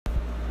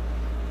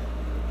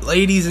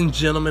Ladies and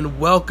gentlemen,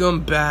 welcome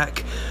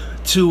back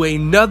to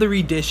another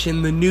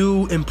edition, the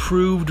new,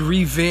 improved,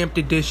 revamped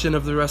edition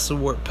of the Wrestle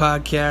Warp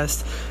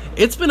podcast.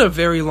 It's been a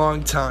very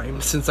long time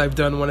since I've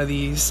done one of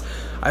these.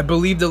 I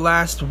believe the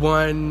last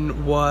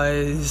one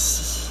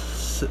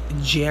was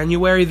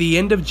January, the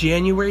end of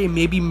January,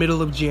 maybe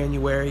middle of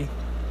January.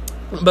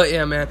 But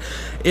yeah, man,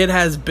 it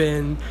has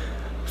been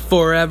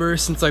forever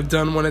since I've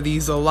done one of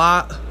these. A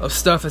lot of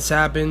stuff has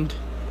happened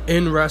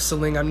in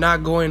wrestling. I'm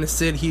not going to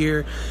sit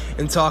here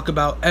and talk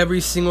about every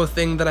single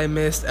thing that I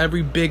missed,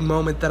 every big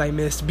moment that I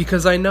missed,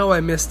 because I know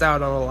I missed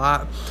out on a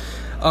lot.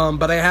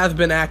 But I have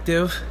been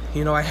active.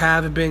 I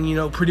have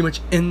been, pretty much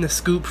in the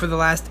scoop for the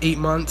last 8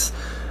 months.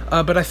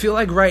 But I feel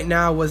like right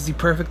now was the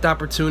perfect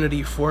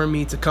opportunity for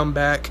me to come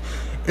back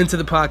into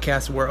the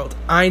podcast world.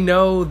 I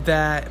know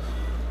that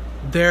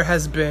there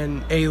has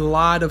been a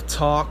lot of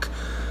talk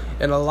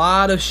and a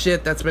lot of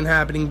shit that's been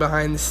happening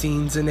behind the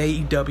scenes in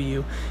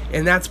AEW.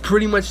 And that's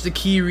pretty much the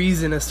key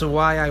reason as to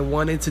why I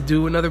wanted to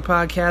do another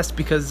podcast,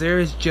 because there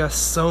is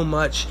just so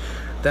much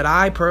that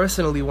I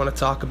personally want to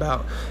talk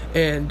about.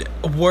 And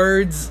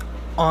words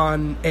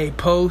on a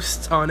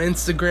post on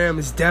Instagram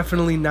is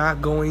definitely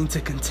not going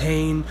to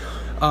contain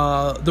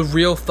the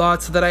real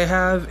thoughts that I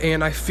have,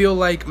 and I feel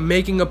like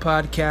making a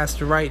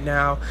podcast right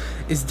now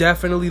is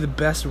definitely the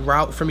best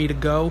route for me to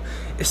go,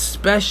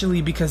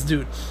 especially because,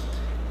 dude,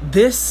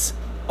 this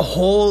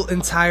whole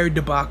entire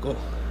debacle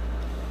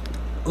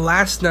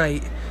last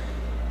night,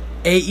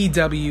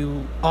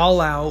 AEW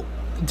All Out,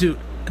 dude,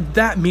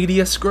 that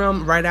media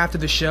scrum right after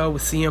the show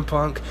with CM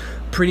Punk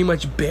pretty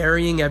much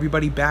burying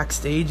everybody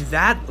backstage,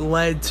 that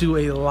led to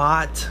a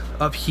lot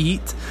of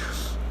heat.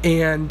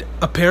 And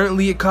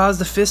apparently it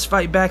caused a fist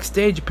fight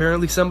backstage.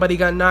 Apparently somebody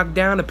got knocked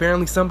down.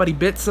 Apparently somebody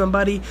bit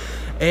somebody.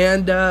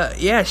 And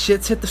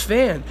shit's hit the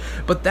fan.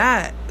 But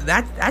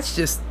that's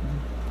just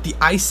the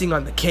icing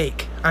on the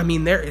cake. I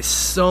mean, there is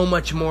so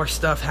much more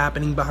stuff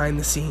happening behind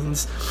the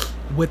scenes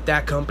with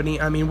that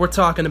company. I mean, we're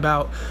talking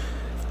about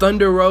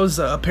Thunder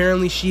Rosa.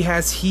 Apparently she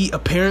has heat.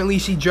 Apparently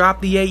she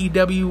dropped the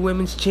AEW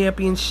Women's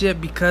Championship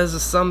because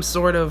of some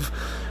sort of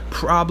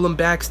problem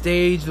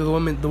backstage, the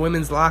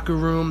women's locker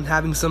room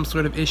having some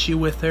sort of issue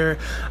with her.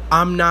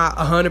 I'm not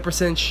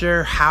 100%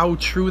 sure how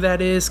true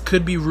that is.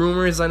 Could be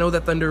rumors. I know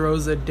that Thunder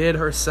Rosa did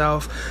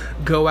herself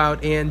go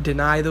out and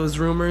deny those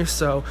rumors,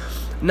 so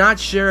not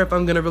sure if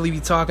I'm going to really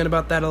be talking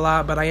about that a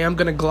lot, but I am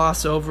going to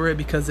gloss over it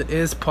because it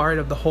is part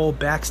of the whole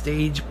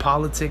backstage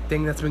politic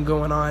thing that's been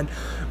going on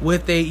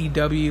with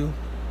AEW.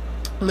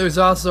 There's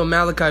also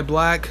Malachi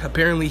Black.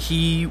 Apparently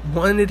he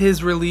wanted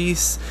his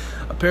release.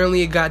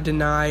 Apparently it got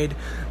denied.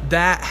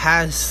 That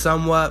has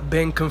somewhat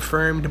been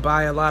confirmed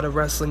by a lot of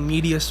wrestling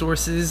media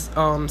sources.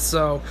 And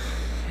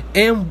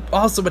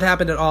also what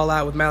happened at All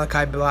Out with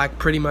Malachi Black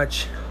pretty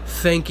much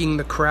thanking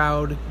the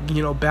crowd,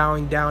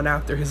 bowing down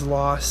after his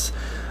loss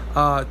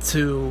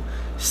to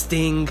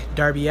Sting,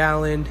 Darby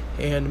Allin,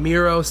 and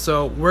Miro.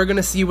 So we're going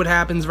to see what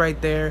happens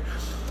right there.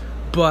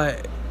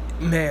 But,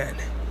 man,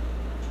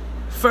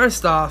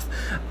 first off,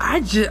 I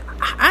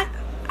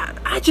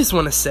just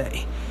want to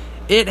say,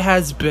 it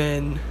has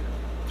been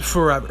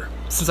forever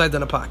since I've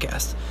done a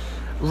podcast.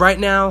 Right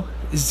now,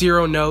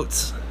 0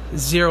 notes,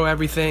 0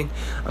 everything.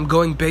 I'm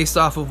going based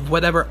off of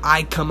whatever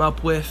I come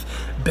up with,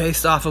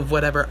 based off of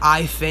whatever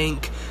I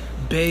think,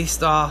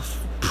 based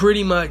off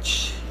pretty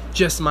much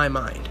just my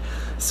mind.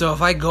 So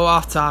if I go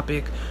off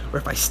topic, or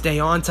if I stay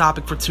on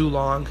topic for too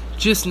long,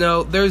 just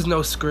know there's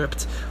no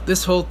script.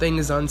 This whole thing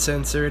is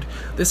uncensored.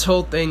 This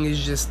whole thing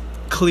is just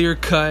clear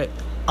cut.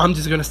 I'm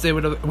just going to say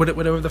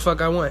whatever the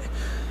fuck I want.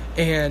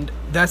 And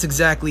that's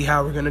exactly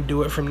how we're going to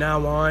do it from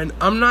now on.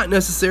 I'm not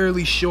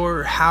necessarily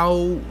sure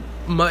how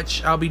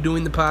much I'll be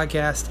doing the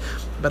podcast,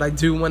 but I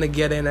do want to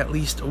get in at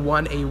least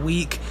one a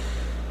week.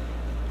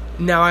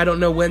 Now, I don't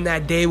know when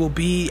that day will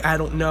be. I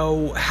don't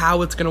know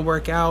how it's going to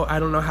work out. I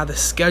don't know how the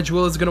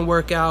schedule is going to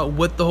work out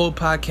with the whole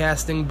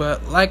podcasting.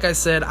 But like I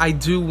said, I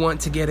do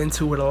want to get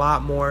into it a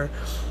lot more.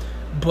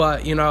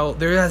 But,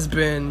 there has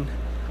been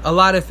a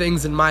lot of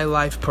things in my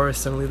life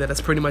personally that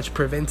has pretty much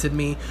prevented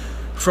me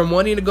from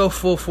wanting to go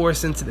full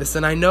force into this.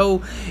 And I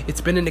know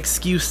it's been an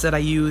excuse that I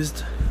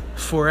used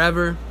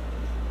forever.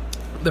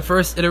 The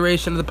first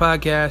iteration of the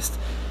podcast,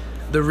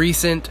 the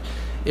recent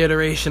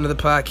iteration of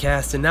the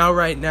podcast, and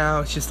right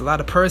now it's just a lot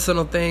of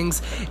personal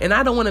things. And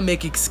I don't want to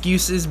make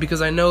excuses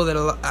because I know that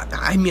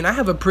I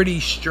have a pretty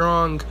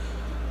strong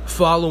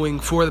following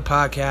for the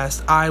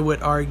podcast, I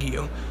would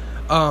argue.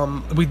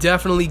 We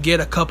definitely get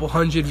a couple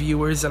hundred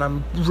viewers, and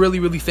I'm really,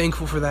 really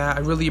thankful for that. I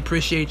really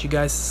appreciate you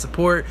guys'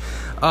 support.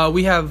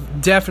 We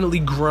have definitely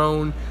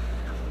grown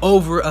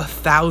over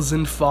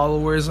 1,000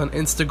 followers on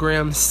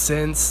Instagram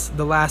since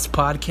the last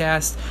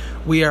podcast.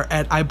 We are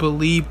at, I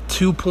believe,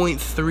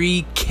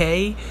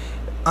 2.3K.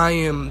 I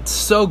am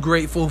so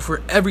grateful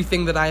for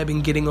everything that I have been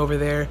getting over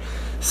there.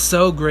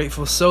 So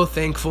grateful, so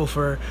thankful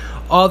for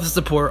all the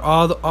support,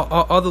 all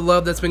the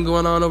love that's been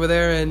going on over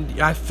there.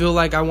 And I feel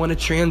like I want to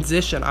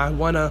transition. I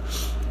want to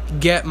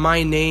get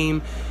my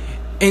name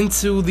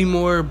into the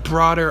more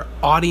broader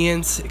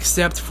audience,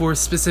 except for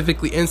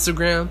specifically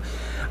Instagram.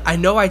 I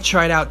know I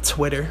tried out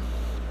Twitter.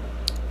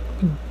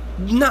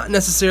 Not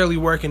necessarily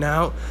working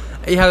out.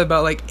 I have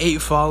about like 8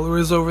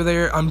 followers over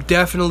there. I'm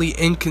definitely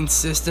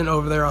inconsistent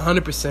over there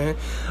 100%.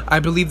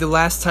 I believe the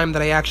last time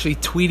that I actually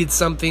tweeted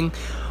something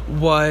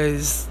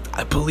was,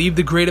 I believe,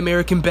 the Great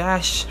American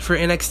Bash for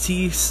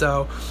NXT.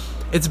 So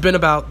it's been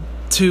about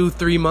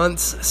 2-3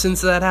 months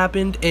since that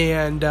happened.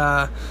 And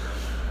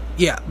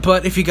yeah,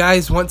 but if you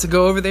guys want to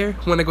go over there,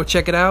 want to go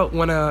check it out,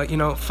 want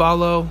to,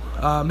 follow,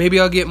 maybe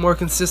I'll get more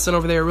consistent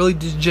over there. It really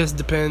just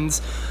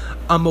depends.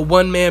 I'm a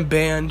one-man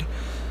band.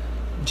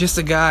 Just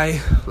a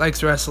guy,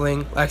 likes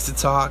wrestling, likes to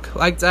talk,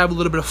 likes to have a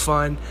little bit of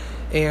fun,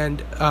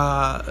 and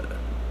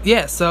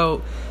yeah.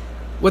 So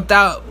with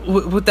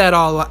that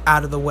all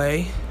out of the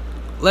way,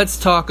 let's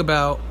talk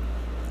about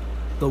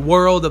the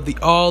world of the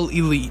All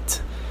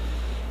Elite.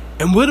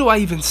 And what do I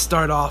even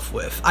start off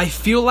with? I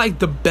feel like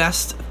the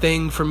best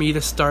thing for me to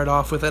start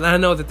off with, and I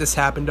know that this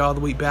happened all the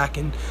way back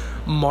in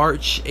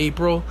March,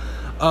 April,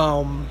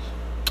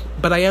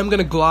 but I am going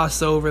to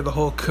gloss over the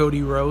whole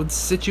Cody Rhodes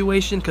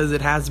situation because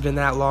it has been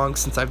that long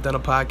since I've done a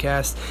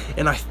podcast.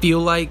 And I feel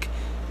like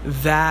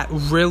that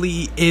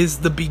really is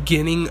the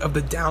beginning of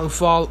the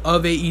downfall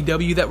of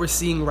AEW that we're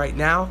seeing right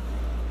now.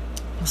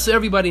 So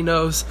everybody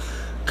knows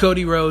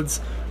Cody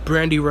Rhodes,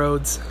 Brandy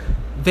Rhodes,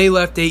 they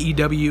left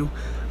AEW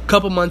a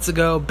couple months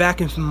ago, back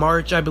in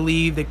March, I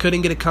believe. They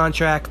couldn't get a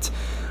contract.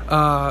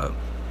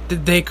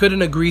 They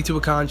couldn't agree to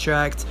a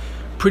contract.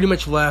 Pretty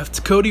much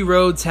left. Cody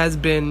Rhodes has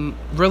been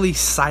really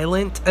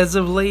silent as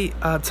of late,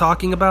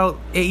 talking about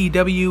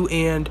AEW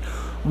and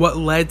what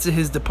led to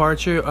his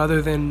departure,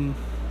 other than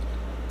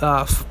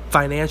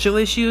financial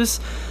issues.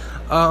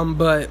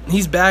 But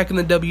he's back in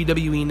the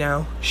WWE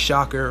now.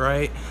 Shocker,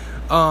 right?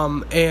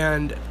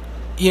 And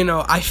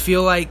I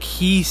feel like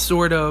he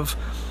sort of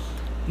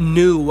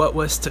knew what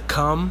was to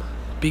come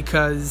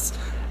because,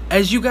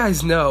 as you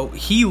guys know,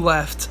 he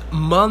left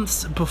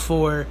months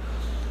before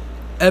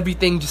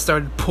everything just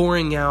started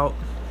pouring out.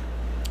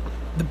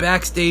 The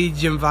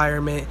backstage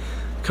environment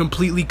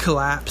completely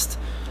collapsed.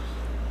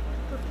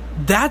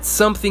 That's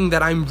something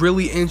that I'm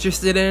really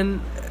interested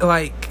in.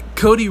 Like,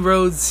 Cody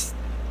Rhodes,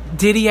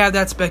 did he have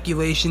that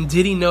speculation?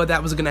 Did he know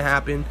that was going to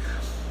happen?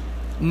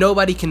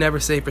 Nobody can ever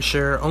say for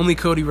sure. Only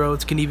Cody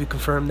Rhodes can even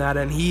confirm that.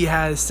 And he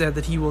has said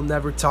that he will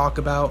never talk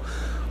about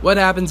what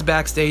happens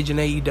backstage in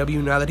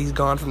AEW now that he's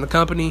gone from the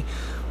company.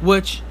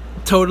 Which,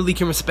 totally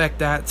can respect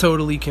that.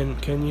 Totally can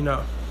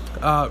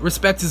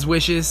respect his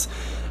wishes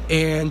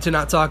and to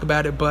not talk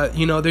about it, but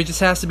there just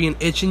has to be an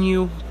itch in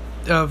you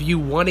of you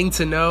wanting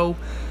to know,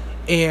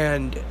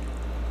 and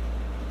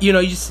you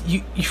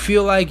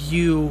feel like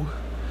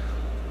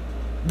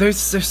there's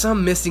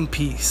some missing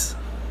piece.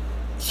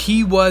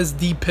 He was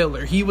the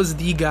pillar, he was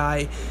the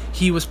guy,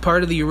 he was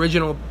part of the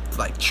original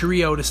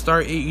trio to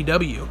start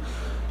AEW.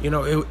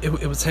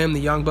 It was him,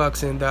 the Young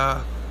Bucks, and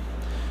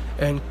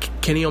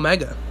Kenny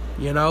Omega.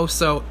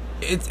 So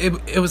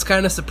it was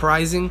kind of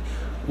surprising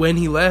when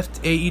he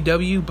left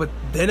AEW, but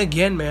then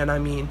again, man, I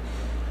mean,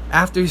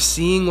 after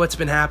seeing what's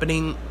been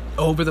happening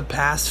over the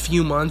past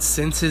few months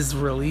since his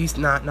release,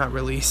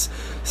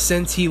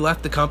 since he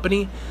left the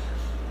company,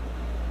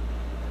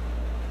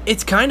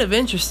 it's kind of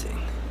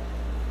interesting,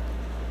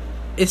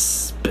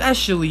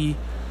 especially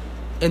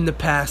in the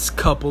past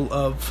couple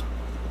of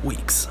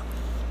weeks.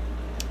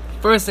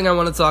 First thing I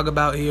want to talk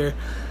about here,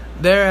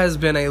 there has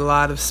been a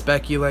lot of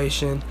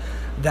speculation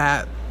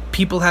that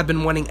people have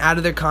been wanting out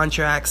of their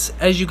contracts.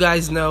 As you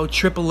guys know,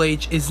 Triple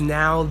H is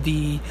now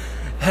the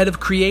head of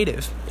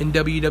creative in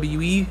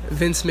WWE.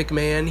 Vince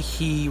McMahon,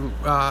 he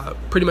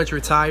pretty much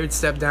retired,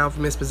 stepped down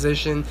from his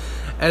position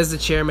as the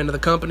chairman of the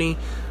company.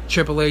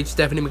 Triple H,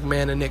 Stephanie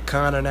McMahon, and Nick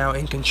Khan are now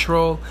in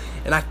control.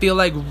 And I feel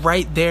like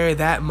right there,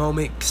 that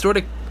moment sort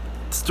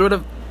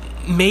of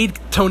made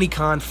Tony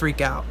Khan freak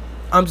out.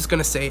 I'm just going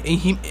to say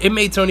it. It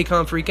made Tony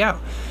Khan freak out.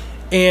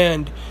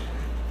 And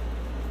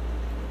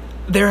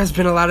there has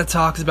been a lot of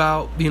talks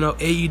about,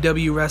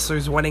 AEW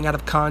wrestlers wanting out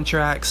of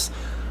contracts.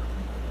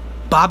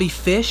 Bobby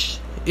Fish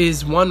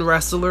is one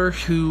wrestler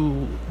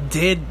who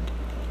did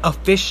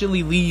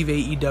officially leave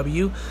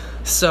AEW.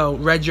 So,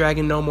 Red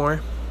Dragon no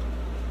more.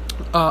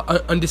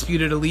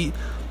 Undisputed Elite,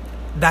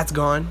 that's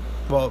gone.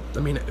 Well, I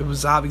mean, it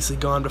was obviously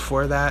gone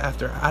before that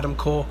after Adam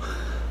Cole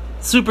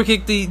super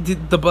kicked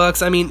the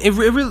Bucks. I mean, it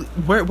really,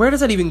 where does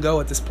that even go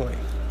at this point?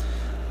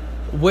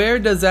 Where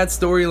does that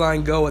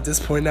storyline go at this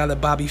point now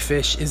that Bobby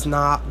Fish is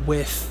not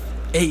with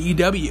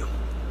AEW?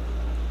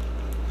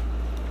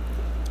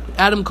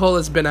 Adam Cole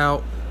has been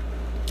out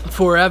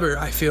forever,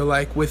 I feel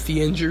like, with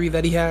the injury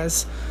that he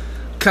has.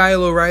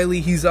 Kyle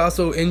O'Reilly, he's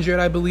also injured,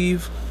 I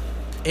believe.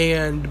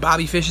 And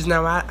Bobby Fish is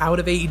now out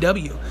of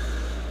AEW.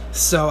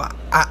 So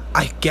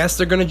I guess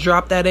they're going to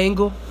drop that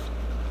angle.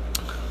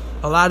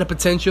 A lot of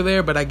potential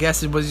there, but I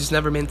guess it was just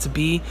never meant to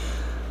be.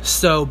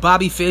 So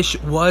Bobby Fish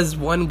was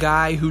one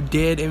guy who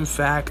did, in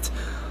fact,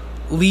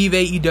 leave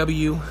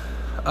AEW.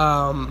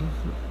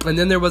 And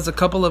then there was a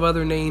couple of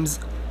other names,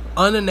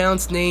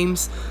 unannounced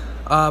names,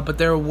 but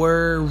there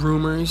were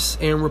rumors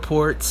and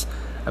reports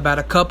about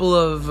a couple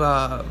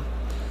of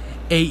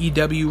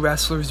AEW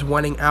wrestlers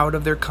wanting out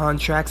of their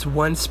contracts,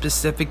 one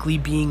specifically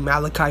being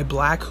Malachi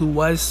Black, who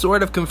was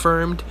sort of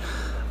confirmed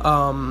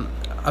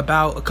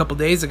about a couple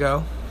days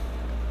ago.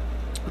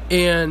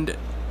 And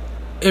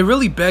it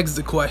really begs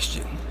the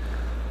question,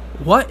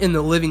 what in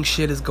the living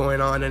shit is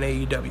going on in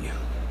AEW?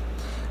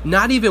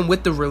 Not even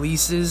with the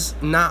releases,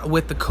 not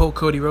with the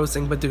Cody Rhodes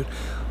thing, but dude,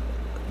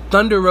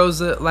 Thunder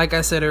Rosa, like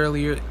I said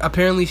earlier,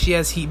 apparently she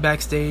has heat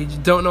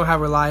backstage. Don't know how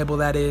reliable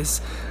that is.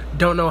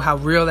 Don't know how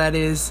real that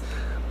is.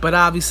 But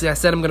obviously, I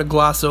said I'm going to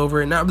gloss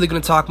over it. Not really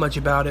going to talk much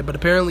about it. But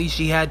apparently,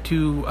 she had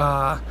to...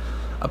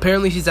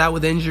 apparently, she's out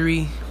with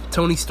injury.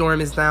 Toni Storm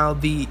is now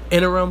the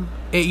interim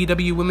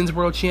AEW Women's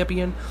World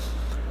Champion.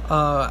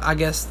 I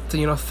guess,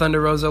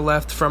 Thunder Rosa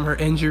left from her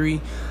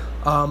injury.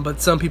 But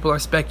some people are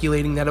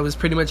speculating that it was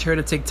pretty much her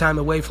to take time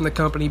away from the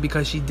company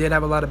because she did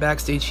have a lot of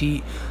backstage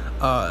heat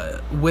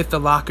with the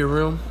locker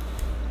room.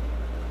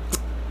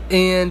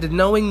 And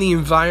knowing the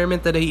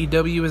environment that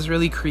AEW has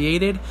really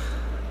created,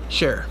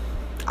 sure,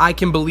 I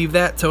can believe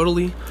that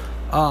totally.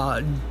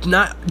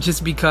 Not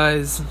just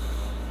because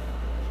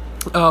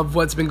of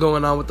what's been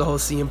going on with the whole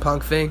CM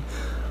Punk thing,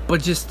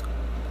 but just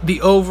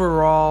the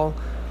overall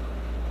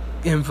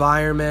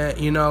environment,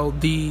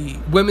 the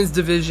women's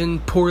division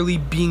poorly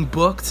being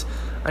booked.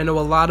 I know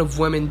a lot of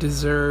women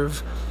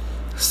deserve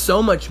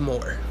so much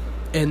more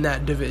in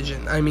that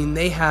division. I mean,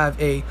 they have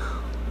a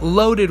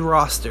loaded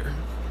roster.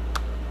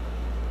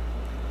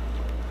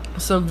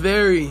 Some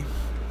very,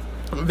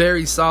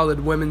 very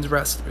solid women's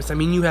wrestlers. I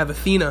mean, you have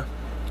Athena,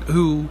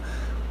 who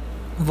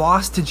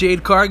lost to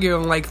Jade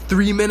Cargill in like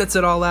 3 minutes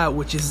at All Out,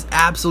 which is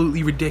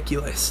absolutely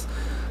ridiculous.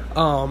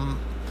 You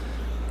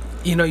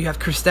have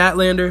Chris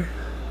Statlander,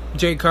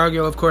 Jade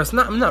Cargill, of course.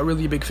 I'm not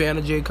really a big fan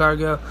of Jade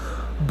Cargill,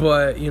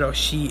 but,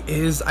 she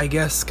is, I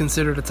guess,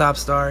 considered a top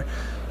star.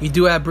 You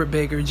do have Britt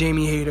Baker,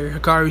 Jamie Hayter,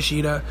 Hikaru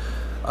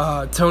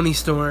Shida, Toni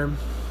Storm.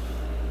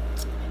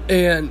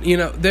 And,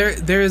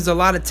 there is a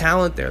lot of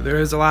talent there. There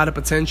is a lot of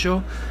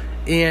potential.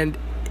 And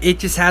it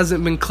just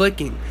hasn't been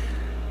clicking.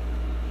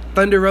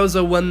 Thunder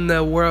Rosa won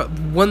the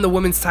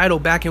women's title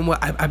back in,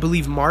 I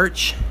believe,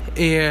 March.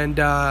 And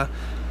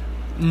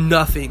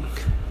nothing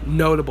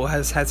notable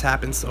has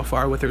happened so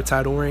far with her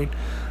title reign.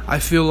 I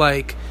feel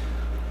like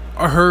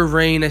her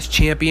reign as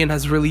champion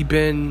has really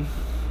been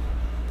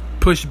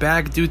pushed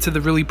back due to the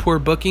really poor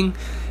booking.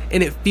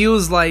 And it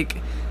feels like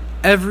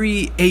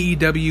every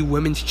AEW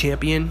women's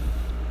champion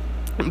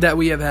that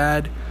we have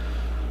had,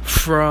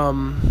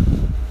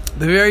 from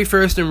the very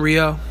first in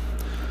Rio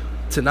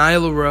to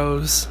Nyla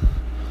Rose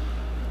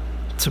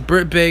to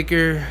Britt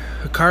Baker,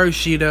 Hikaru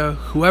Shida,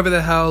 whoever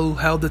the hell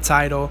held the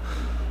title,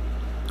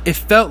 it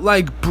felt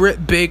like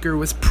Britt Baker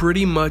was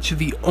pretty much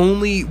the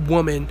only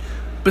woman,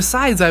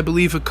 besides, I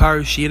believe,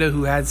 Hikaru Shida,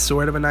 who had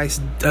sort of a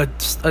nice,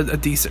 a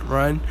decent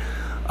run.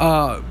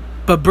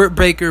 But Britt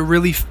Baker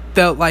really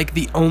felt like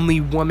the only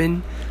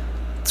woman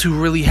to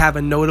really have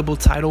a notable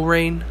title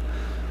reign,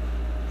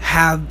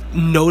 have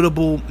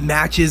notable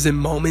matches and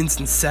moments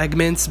and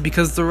segments,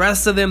 because the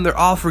rest of them, they're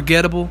all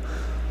forgettable.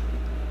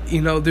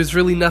 There's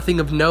really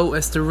nothing of note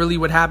as to really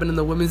what happened in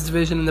the women's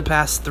division in the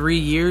past 3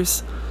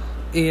 years.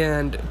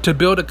 And to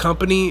build a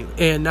company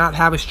and not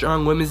have a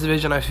strong women's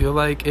division, I feel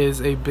like,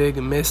 is a big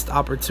missed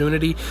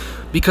opportunity,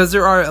 because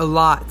there are a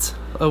lot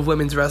of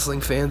women's wrestling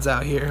fans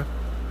out here.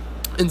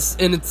 And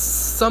it's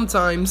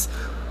sometimes,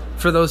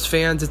 for those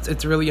fans,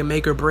 it's really a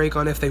make or break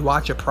on if they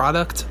watch a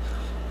product.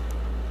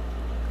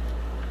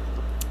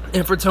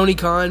 And for Tony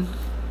Khan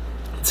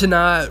to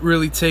not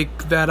really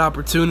take that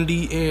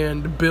opportunity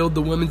and build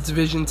the women's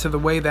division to the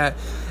way that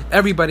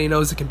everybody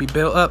knows it can be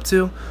built up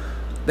to.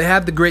 They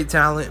have the great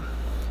talent.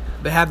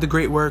 They have the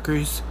great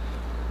workers.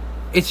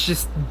 It's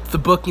just the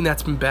booking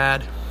that's been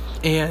bad.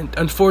 And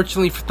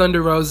unfortunately for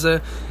Thunder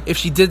Rosa, if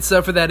she did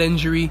suffer that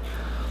injury,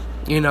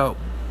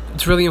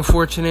 it's really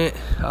unfortunate.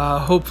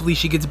 Hopefully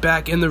she gets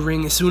back in the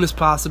ring as soon as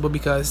possible,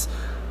 because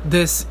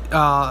this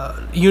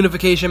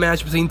unification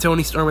match between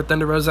Toni Storm and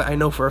Thunder Rosa, I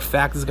know for a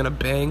fact, is going to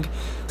bang.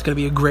 It's going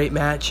to be a great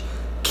match.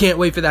 Can't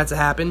wait for that to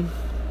happen.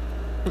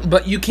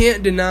 But you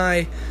can't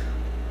deny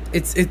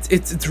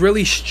it's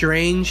really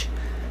strange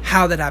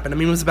how that happened. I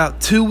mean, it was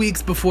about 2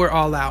 weeks before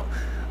All Out.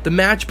 The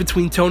match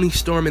between Toni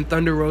Storm and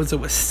Thunder Rosa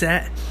was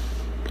set.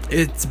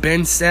 It's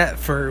been set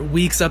for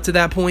weeks up to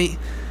that point.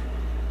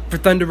 For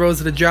Thunder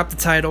Rosa to drop the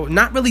title,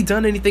 not really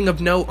done anything of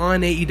note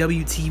on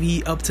AEW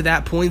TV up to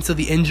that point, so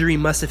the injury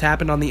must have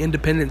happened on the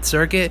independent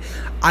circuit,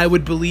 I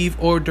would believe,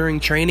 or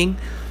during training.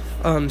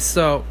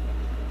 So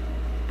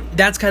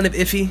that's kind of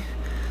iffy.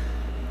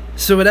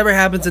 So whatever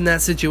happens in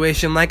that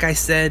situation, like I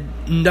said,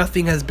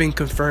 nothing has been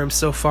confirmed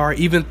so far.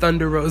 Even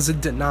Thunder Rosa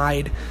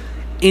denied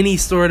any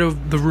sort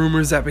of the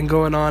rumors that have been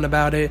going on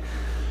about it.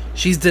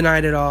 She's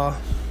denied it all.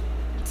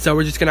 So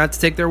we're just going to have to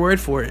take their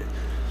word for it.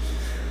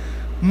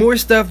 More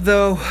stuff,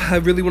 though. I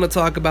really want to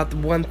talk about the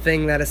one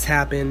thing that has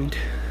happened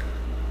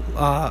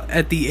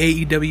at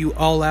the AEW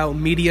All Out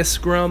Media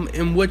Scrum,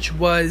 in which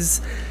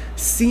was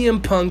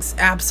CM Punk's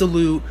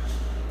absolute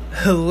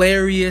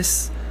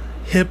hilarious,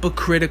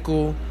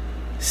 hypocritical,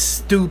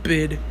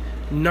 stupid,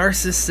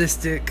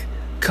 narcissistic,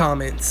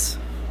 comments.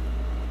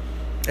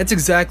 That's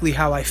exactly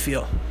how I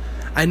feel.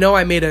 I know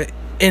I made an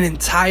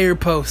entire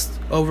post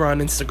over on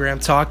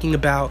Instagram talking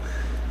about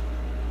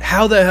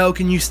how the hell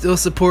can you still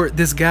support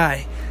this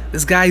guy?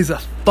 This guy is a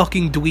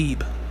fucking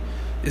dweeb.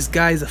 This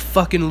guy is a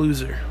fucking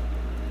loser.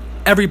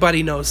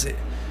 Everybody knows it.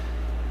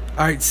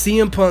 Alright,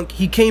 CM Punk,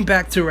 he came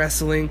back to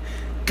wrestling,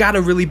 got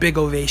a really big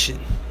ovation.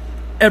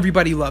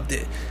 Everybody loved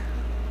it.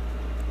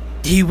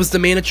 He was the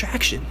main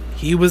attraction.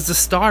 He was the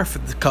star for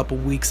the couple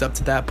weeks up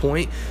to that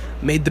point.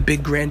 Made the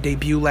big grand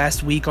debut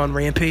last week on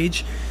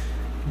Rampage.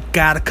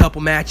 Got a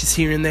couple matches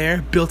here and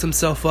there. Built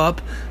himself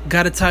up.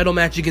 Got a title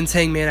match against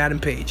Hangman Adam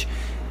Page.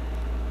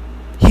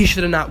 He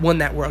should have not won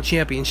that world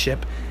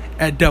championship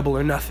at Double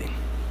or Nothing.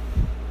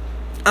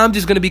 I'm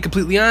just going to be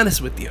completely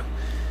honest with you.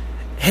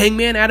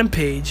 Hangman Adam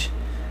Page,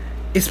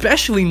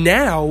 especially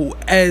now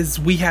as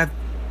we have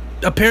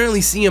apparently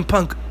CM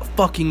Punk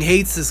fucking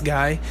hates this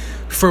guy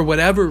for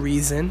whatever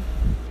reason,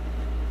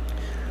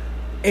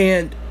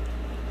 and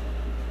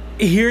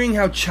hearing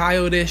how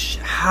childish,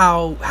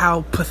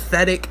 how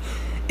pathetic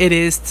it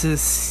is to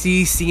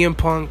see CM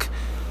Punk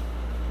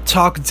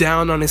talk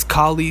down on his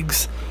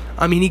colleagues.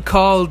 I mean, he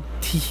called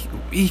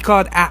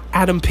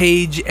Adam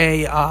Page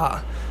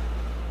a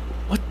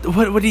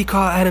what did he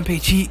call Adam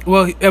Page?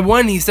 At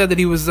one he said that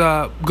he was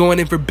going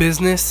in for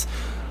business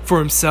for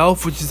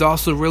himself, which is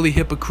also really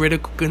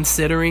hypocritical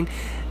considering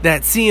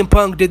that CM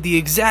Punk did the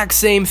exact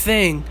same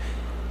thing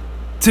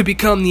to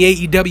become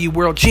the AEW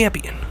World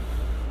Champion.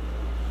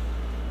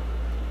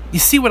 You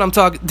see what I'm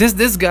talking?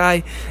 This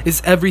guy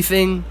is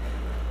everything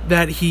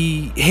that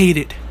he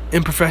hated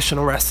in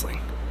professional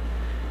wrestling.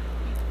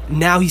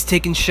 Now he's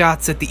taking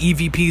shots at the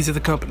EVPs of the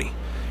company.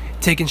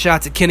 Taking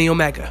shots at Kenny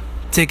Omega.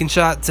 Taking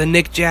shots at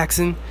Nick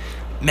Jackson,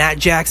 Matt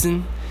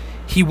Jackson.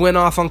 He went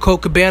off on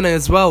Colt Cabana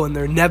as well in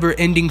their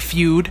never-ending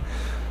feud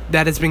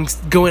that has been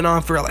going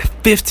on for like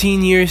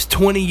 15 years,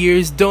 20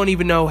 years, don't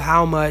even know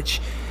how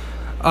much.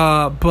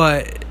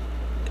 But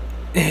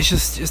it's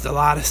just a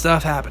lot of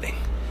stuff happening.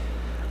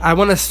 I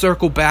want to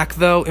circle back,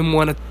 though, and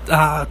want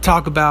to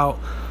talk about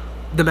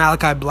the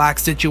Malachi Black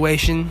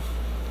situation.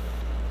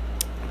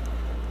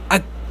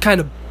 I kind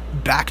of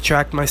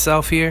backtracked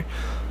myself here,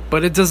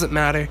 but it doesn't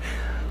matter.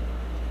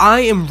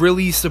 I am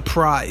really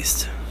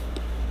surprised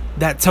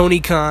that Tony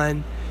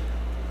Khan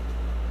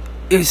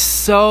is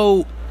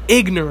so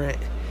ignorant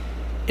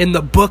in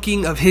the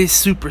booking of his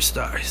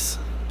superstars.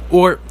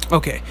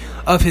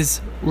 Of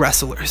his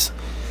wrestlers.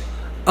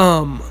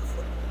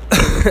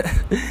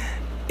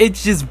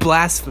 It's just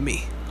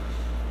blasphemy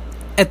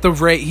at the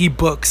rate he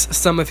books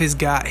some of his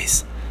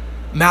guys.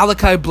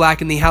 Malachi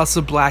Black and the House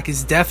of Black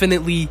is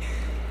definitely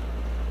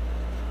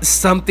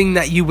something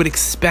that you would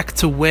expect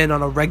to win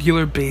on a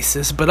regular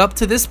basis, but up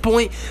to this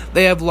point,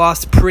 they have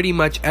lost pretty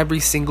much every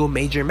single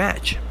major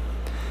match.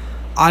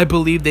 I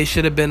believe they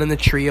should have been in the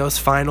Trios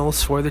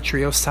finals for the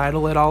Trios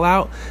title at All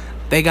Out.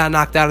 They got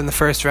knocked out in the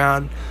first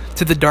round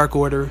to the Dark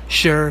Order.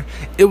 Sure,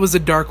 it was a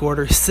Dark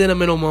Order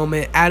sentimental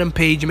moment. Adam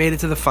Page made it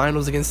to the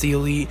finals against the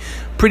Elite.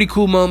 Pretty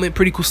cool moment,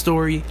 pretty cool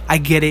story. I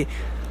get it.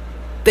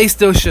 They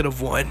still should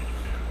have won.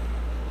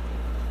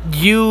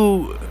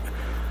 You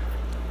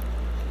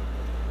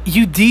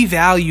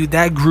devalued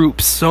that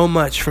group so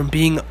much from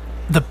being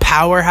the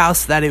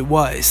powerhouse that it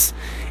was,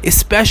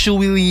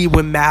 especially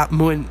when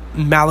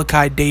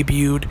Malachi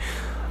debuted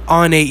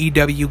on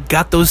AEW,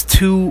 got those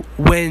 2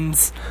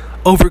 wins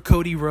over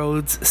Cody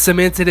Rhodes,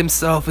 cemented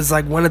himself as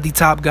like one of the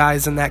top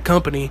guys in that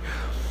company,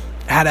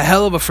 had a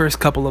hell of a first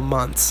couple of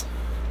months.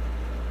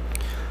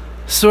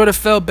 Sort of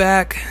fell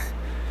back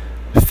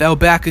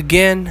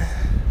again,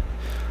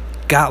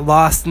 got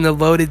lost in the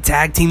loaded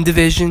tag team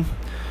division.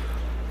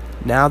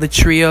 Now the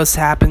trios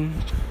happen.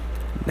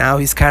 Now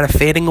he's kind of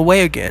fading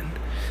away again.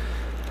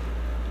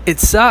 It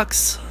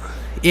sucks.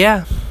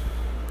 Yeah.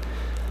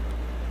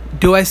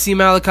 Do I see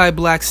Malachi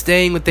Black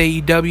staying with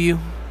AEW?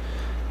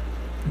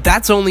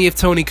 That's only if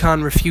Tony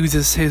Khan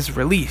refuses his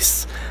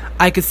release.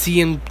 I could see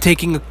him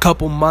taking a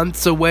couple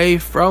months away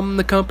from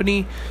the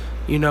company.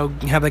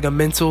 Have like a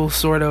mental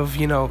sort of,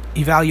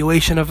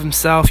 evaluation of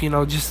himself.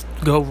 Just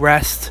go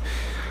rest.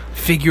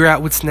 Figure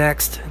out what's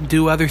next.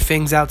 Do other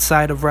things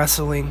outside of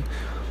wrestling.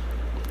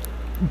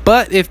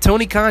 But if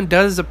Tony Khan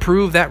does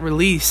approve that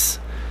release,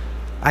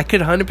 I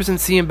could 100%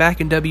 see him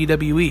back in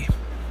WWE.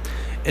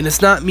 And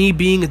it's not me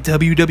being a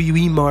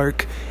WWE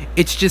mark.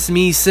 It's just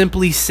me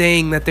simply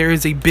saying that there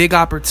is a big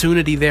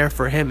opportunity there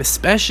for him,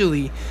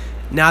 especially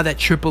now that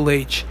Triple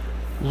H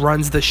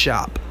runs the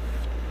shop.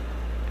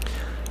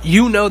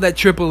 You know that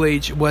Triple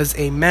H was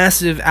a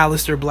massive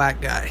Aleister Black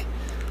guy.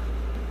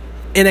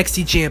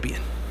 NXT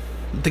champion.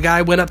 The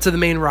guy went up to the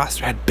main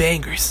roster, had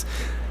bangers.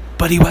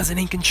 But he wasn't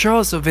in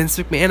control, so Vince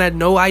McMahon had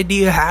no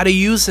idea how to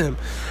use him.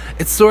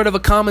 It's sort of a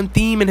common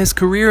theme in his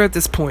career at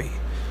this point.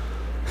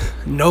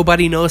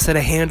 Nobody knows how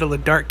to handle a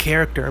dark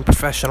character in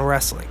professional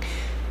wrestling.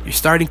 You're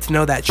starting to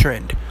know that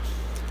trend.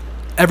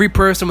 Every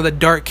person with a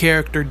dark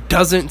character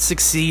doesn't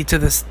succeed to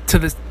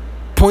the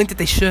point that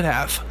they should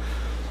have.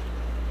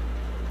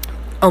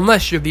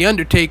 Unless you're The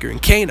Undertaker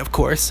and Kane, of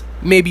course.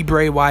 Maybe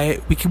Bray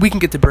Wyatt. We can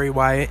get to Bray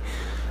Wyatt.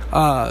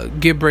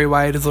 Give Bray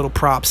Wyatt his little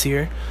props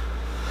here.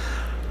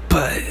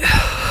 But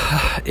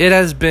it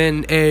has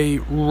been a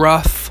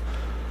rough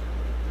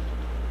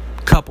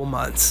couple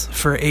months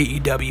for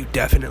AEW,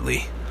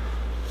 definitely.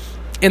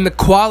 And the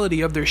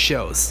quality of their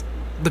shows.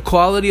 The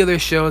quality of their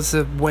shows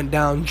have went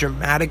down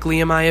dramatically,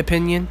 in my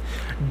opinion.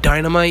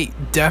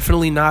 Dynamite,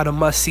 definitely not a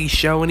must-see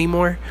show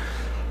anymore.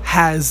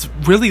 Has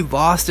really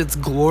lost its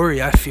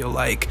glory, I feel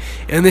like.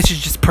 And this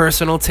is just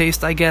personal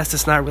taste, I guess.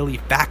 It's not really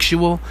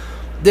factual.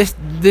 This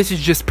is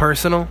just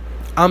personal.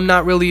 I'm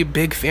not really a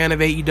big fan of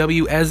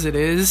AEW as it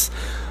is.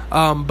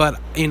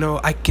 But,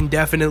 I can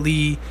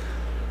definitely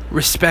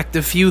respect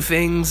a few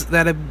things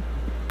that have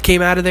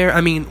came out of there.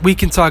 I mean, we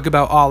can talk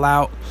about All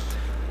Out.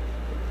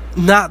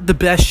 Not the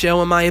best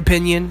show, in my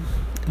opinion.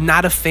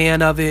 Not a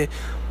fan of it.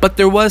 But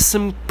there was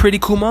some pretty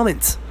cool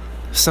moments.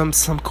 Some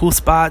cool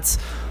spots.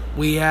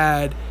 We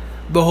had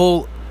the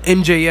whole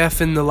MJF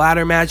in the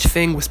ladder match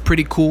thing was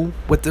pretty cool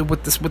with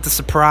the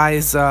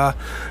surprise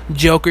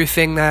Joker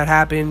thing that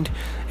happened,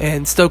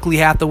 and Stokely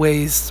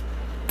Hathaway's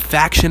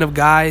faction of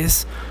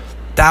guys.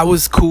 That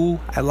was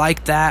cool. I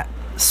liked that.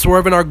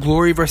 Swerve in Our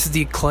Glory versus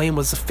The Acclaim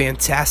was a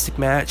fantastic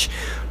match.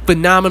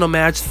 Phenomenal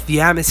match.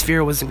 The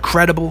atmosphere was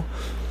incredible.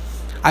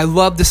 I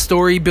love the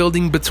story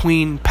building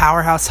between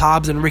Powerhouse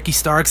Hobbs and Ricky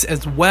Starks,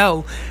 as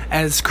well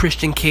as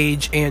Christian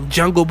Cage and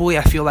Jungle Boy.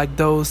 I feel like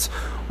those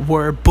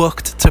were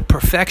booked to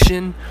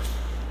perfection.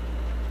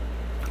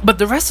 But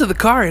the rest of the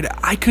card,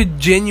 I could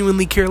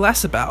genuinely care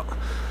less about.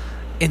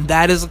 And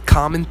that is a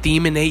common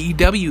theme in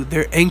AEW.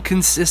 They're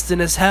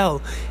inconsistent as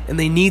hell. And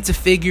they need to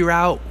figure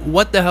out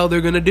what the hell they're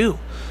going to do.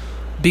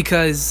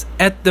 Because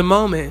at the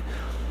moment,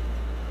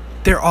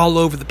 they're all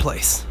over the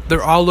place.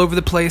 They're all over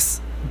the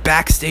place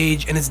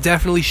backstage, and it's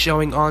definitely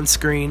showing on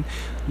screen.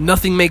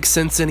 Nothing makes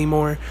sense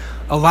anymore.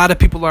 A lot of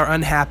people are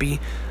unhappy.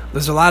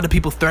 There's a lot of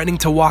people threatening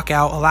to walk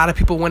out, a lot of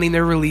people wanting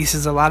their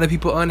releases, a lot of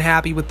people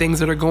unhappy with things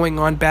that are going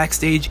on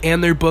backstage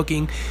and their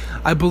booking.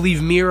 I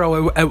believe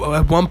Miro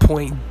at one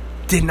point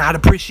did not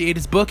appreciate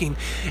his booking,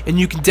 and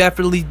you can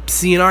definitely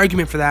see an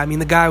argument for that. I mean,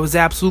 the guy was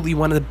absolutely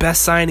one of the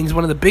best signings,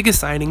 one of the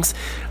biggest signings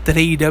that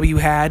AEW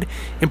had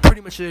in pretty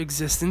much their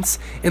existence,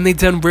 and they've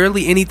done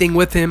rarely anything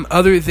with him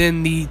other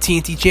than the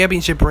TNT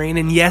Championship reign.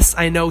 And yes,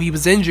 I know he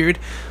was injured,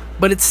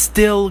 but it's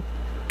still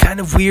kind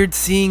of weird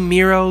seeing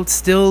Miro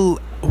still,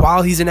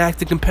 while he's an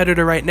active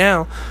competitor right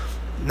now,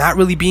 not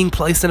really being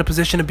placed in a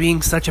position of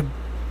being such a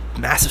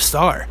massive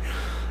star.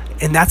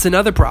 And that's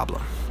another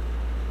problem.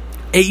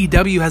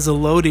 AEW has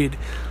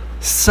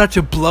such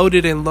a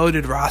bloated and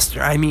loaded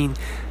roster. I mean,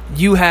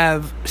 you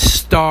have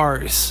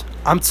stars.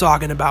 I'm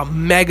talking about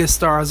mega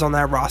stars on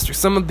that roster.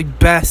 Some of the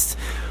best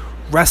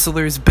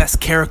wrestlers,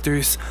 best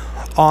characters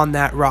on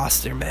that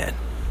roster, man.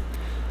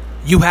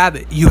 You have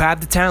it. You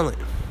have the talent.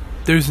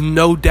 There's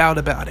no doubt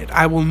about it.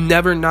 I will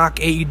never knock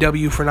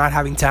AEW for not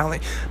having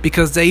talent,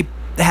 because they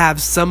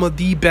have some of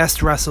the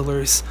best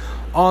wrestlers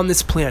on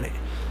this planet.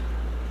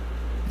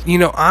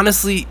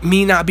 Honestly,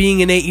 me not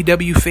being an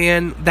AEW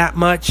fan that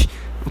much,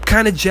 I'm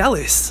kind of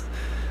jealous.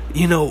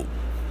 Give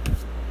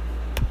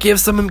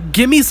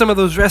me some of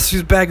those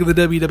wrestlers back in the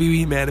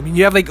WWE, man. I mean,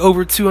 you have like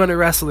over 200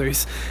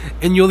 wrestlers,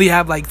 and you only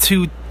have like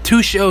two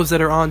shows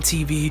that are on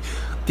TV.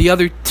 The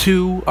other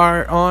 2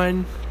 are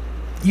on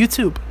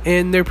YouTube,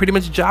 and they're pretty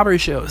much jobber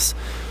shows.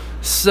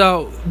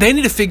 So they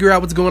need to figure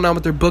out what's going on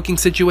with their booking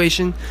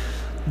situation.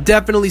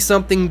 Definitely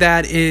something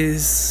that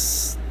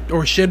is,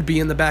 or should be,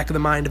 in the back of the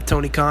mind of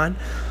Tony Khan.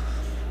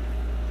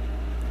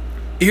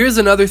 Here's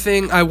another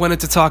thing I wanted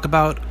to talk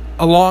about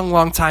a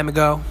long time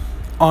ago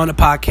on a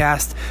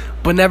podcast,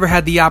 but never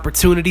had the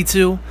opportunity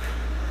to.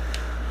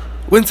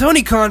 When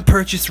Tony Khan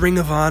purchased Ring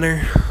of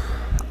Honor,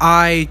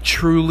 I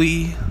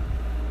truly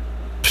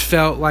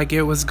felt like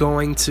it was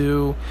going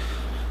to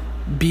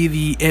be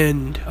the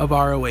end of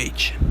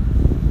ROH.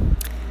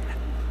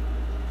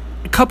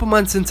 A couple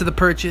months into the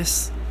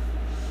purchase,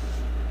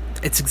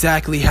 it's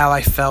exactly how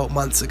I felt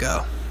months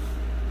ago.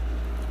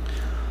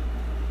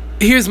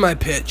 Here's my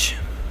pitch.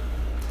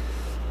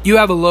 You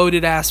have a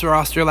loaded ass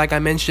roster, like I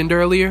mentioned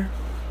earlier.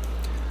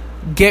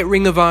 Get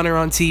Ring of Honor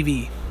on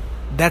TV.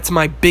 That's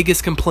my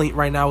biggest complaint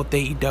right now with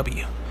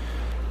AEW.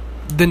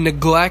 The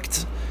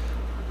neglect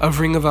of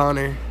Ring of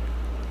Honor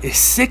is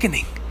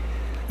sickening.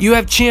 You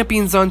have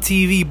champions on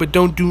TV, but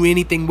don't do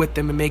anything with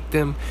them and make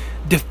them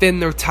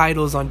defend their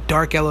titles on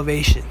Dark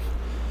Elevation.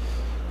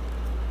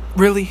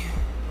 Really?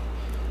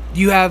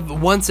 You have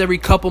once every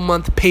couple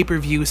month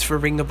pay-per-views for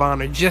Ring of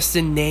Honor, just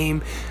in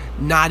name,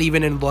 not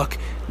even in look.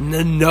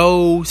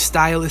 No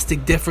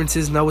stylistic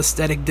differences, no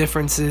aesthetic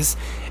differences.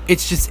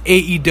 It's just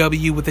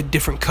AEW with a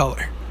different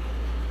color.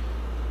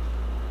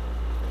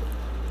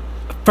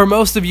 For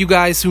most of you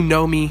guys who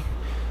know me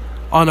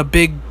on a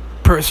big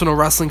personal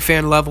wrestling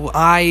fan level,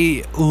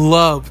 I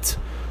loved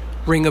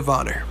Ring of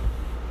Honor.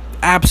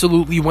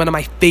 Absolutely one of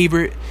my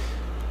favorite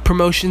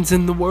promotions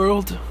in the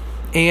world.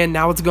 And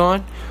now it's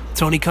gone.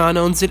 Tony Khan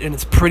owns it, and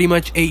it's pretty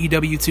much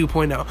AEW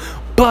 2.0.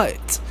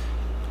 But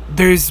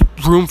there's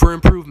room for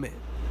improvement.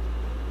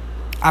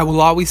 I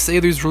will always say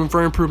there's room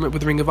for improvement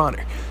with Ring of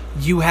Honor.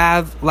 You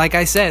have, like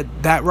I said,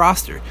 that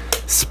roster.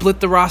 Split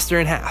the roster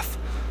in half.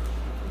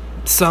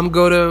 Some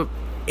go to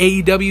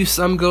AEW,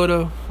 some go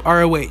to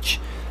ROH.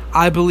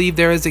 I believe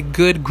there is a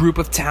good group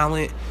of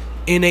talent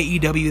in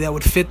AEW that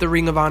would fit the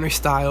Ring of Honor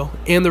style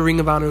and the Ring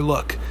of Honor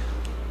look.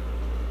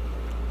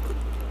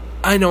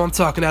 I know I'm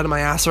talking out of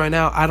my ass right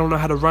now. I don't know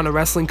how to run a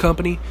wrestling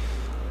company.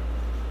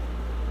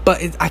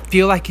 But I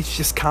feel like it's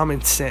just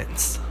common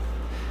sense.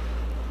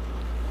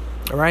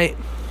 Alright?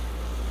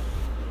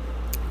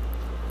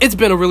 It's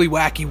been a really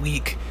wacky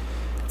week.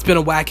 It's been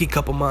a wacky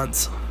couple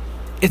months.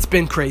 It's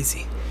been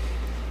crazy.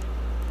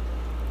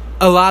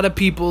 A lot of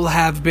people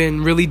have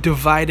been really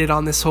divided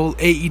on this whole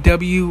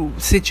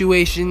AEW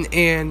situation,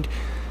 and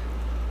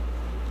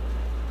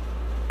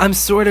I'm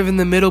sort of in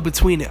the middle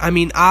between it. I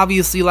mean,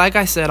 obviously, like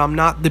I said, I'm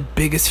not the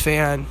biggest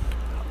fan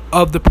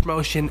of the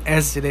promotion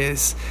as it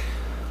is,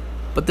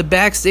 but the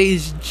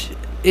backstage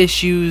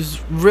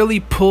issues really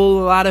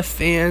pull a lot of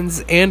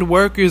fans and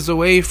workers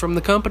away from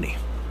the company.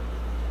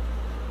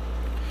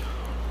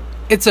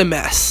 It's a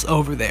mess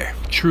over there,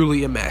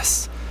 truly a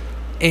mess.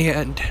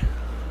 And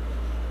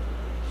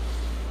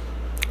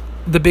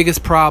the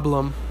biggest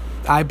problem,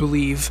 I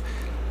believe,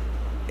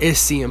 is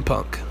CM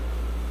Punk.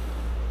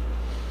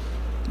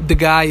 The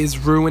guy is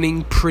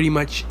ruining pretty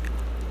much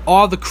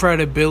all the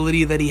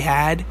credibility that he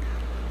had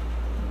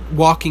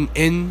walking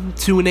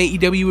into an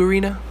AEW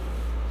arena.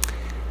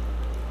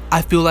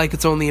 I feel like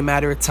it's only a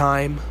matter of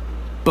time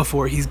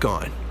before he's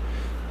gone.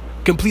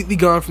 Completely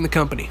gone from the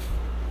company.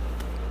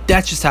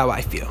 That's just how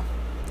I feel.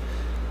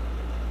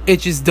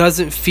 It just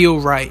doesn't feel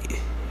right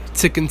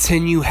to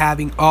continue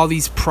having all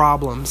these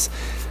problems.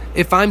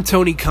 If I'm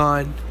Tony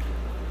Khan,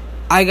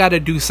 I gotta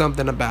do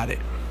something about it.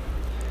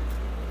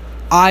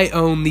 I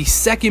own the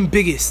second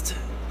biggest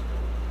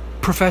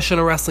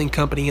professional wrestling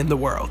company in the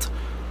world.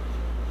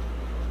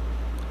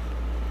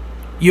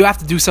 You have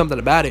to do something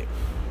about it.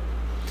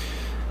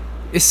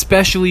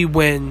 Especially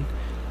when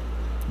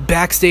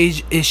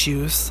backstage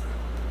issues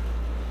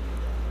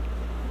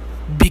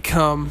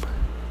become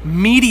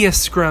media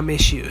scrum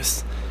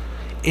issues.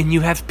 And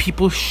you have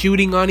people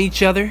shooting on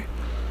each other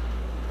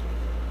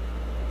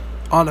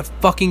on a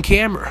fucking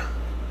camera.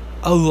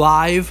 A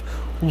live,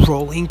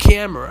 rolling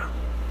camera.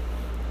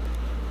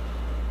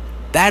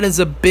 That is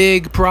a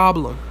big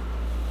problem.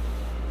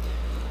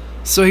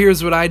 So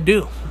here's what I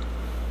do.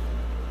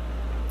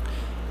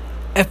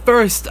 At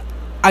first,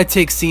 I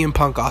take CM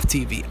Punk off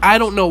TV. I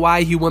don't know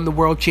why he won the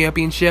World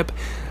Championship,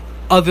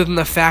 other than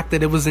the fact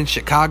that it was in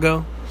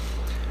Chicago.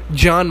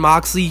 Jon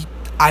Moxley,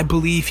 I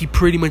believe he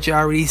pretty much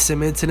already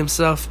cemented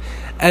himself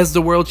as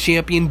the world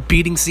champion,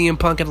 beating CM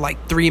Punk in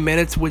like 3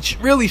 minutes, which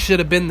really should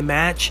have been the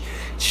match.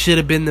 Should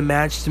have been the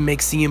match to make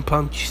CM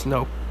Punk just,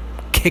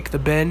 kick the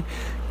bin,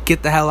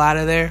 get the hell out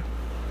of there.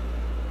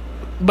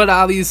 But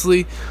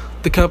obviously,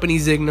 the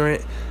company's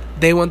ignorant.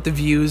 They want the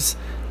views.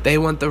 They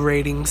want the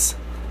ratings.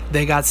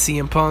 They got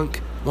CM Punk,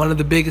 one of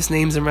the biggest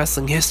names in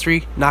wrestling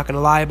history. Not going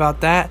to lie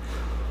about that.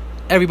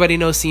 Everybody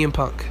knows CM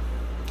Punk.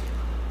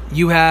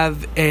 You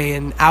have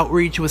an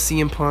outreach with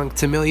CM Punk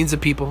to millions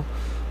of people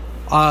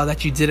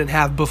that you didn't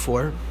have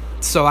before.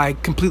 So I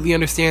completely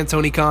understand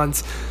Tony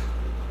Khan's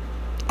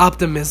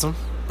optimism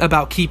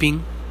about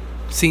keeping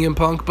CM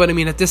Punk. But I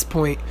mean, at this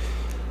point,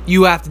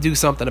 you have to do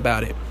something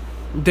about it.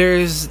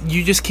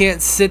 You just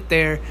can't sit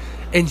there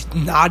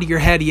and nod your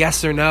head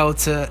yes or no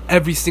to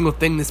every single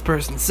thing this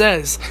person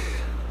says,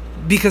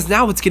 because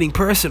now it's getting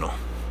personal.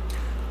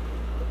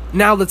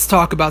 Now let's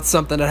talk about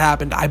something that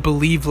happened, I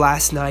believe,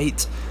 last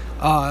night.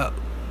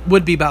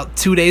 Would be about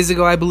 2 days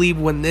ago, I believe,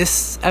 when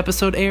this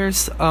episode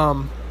airs.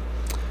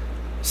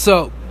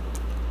 So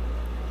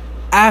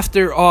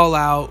after All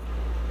Out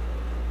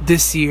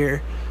this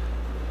year,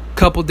 a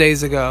couple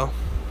days ago,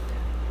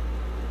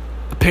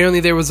 apparently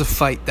there was a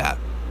fight that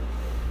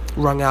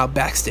rung out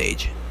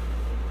backstage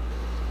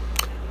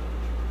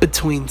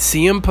between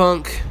CM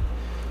Punk,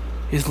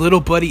 his little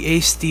buddy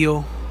Ace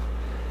Steel,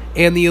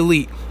 and the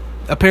Elite.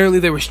 Apparently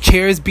there was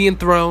chairs being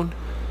thrown.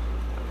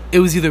 It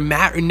was either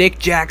Matt or Nick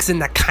Jackson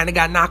that kind of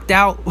got knocked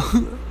out.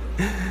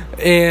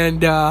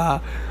 And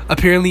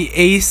apparently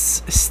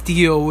Ace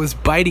Steel was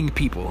biting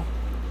people.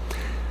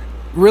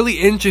 Really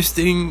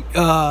interesting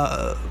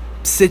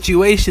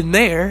situation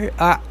there.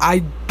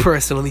 I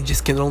personally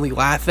just can only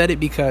laugh at it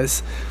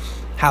because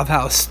of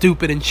how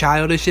stupid and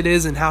childish it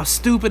is, and how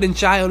stupid and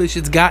childish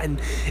it's gotten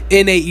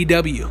in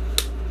AEW.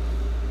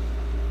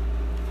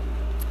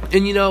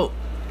 And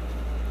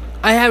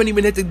I haven't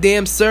even hit the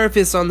damn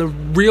surface on the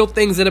real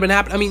things that have been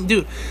happening. I mean,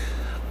 dude,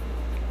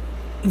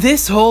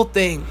 this whole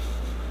thing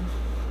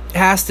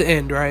has to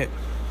end, right?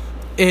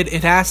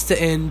 It has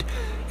to end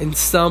in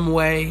some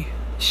way,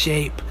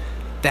 shape,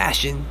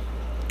 fashion.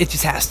 It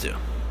just has to.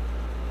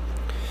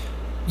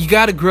 You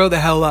gotta grow the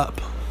hell up.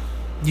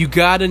 You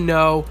gotta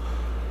know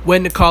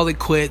when to call it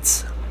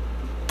quits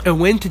and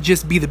when to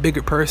just be the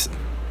bigger person.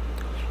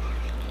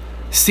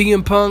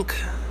 CM Punk,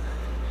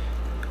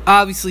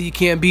 obviously you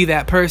can't be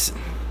that person.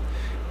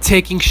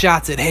 Taking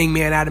shots at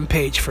Hangman Adam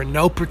Page for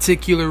no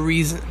particular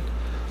reason.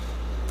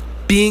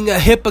 being a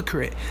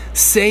hypocrite,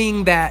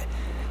 saying that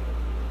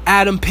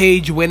Adam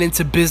Page went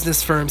into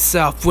business for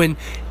himself, when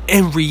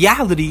in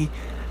reality,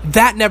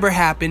 that never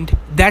happened.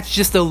 That's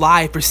just a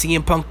lie for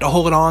CM Punk to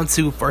hold on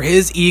to for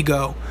his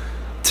ego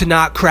to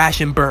not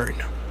crash and burn.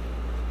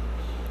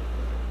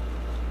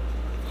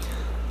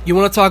 You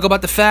want to talk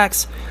about the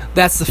facts?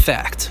 That's the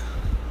fact.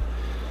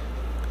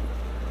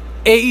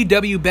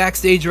 AEW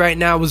backstage right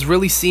now was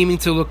really seeming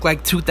to look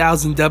like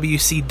 2000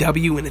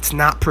 WCW, and it's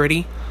not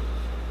pretty.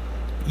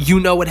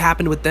 You know what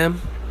happened with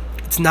them.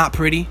 It's not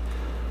pretty.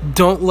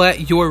 Don't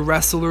let your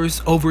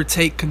wrestlers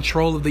overtake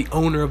control of the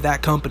owner of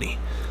that company.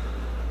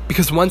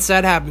 Because once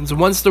that happens,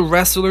 once the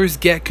wrestlers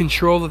get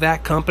control of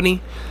that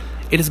company,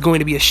 it is going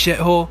to be a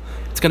shithole.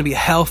 It's going to be a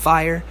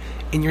hellfire,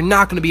 and you're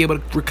not going to be able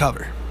to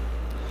recover.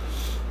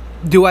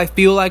 Do I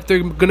feel like they're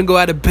going to go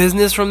out of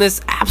business from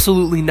this?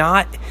 Absolutely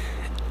not.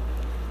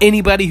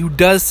 Anybody who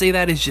does say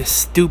that is just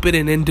stupid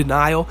and in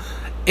denial.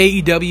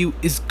 AEW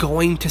is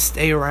going to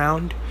stay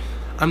around.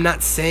 I'm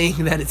not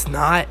saying that it's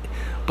not,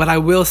 but I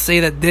will say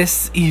that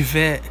this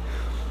event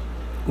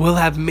will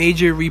have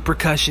major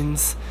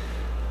repercussions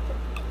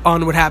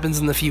on what happens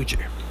in the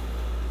future.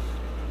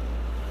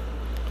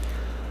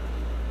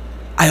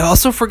 I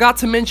also forgot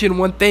to mention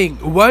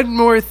one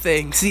more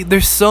thing. See,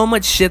 there's so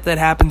much shit that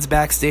happens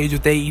backstage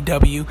with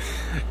AEW.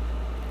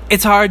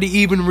 It's hard to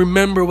even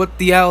remember what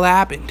the hell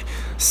happened.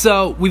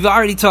 So, we've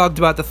already talked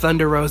about the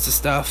Thunder Rosa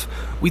stuff.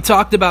 We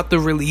talked about the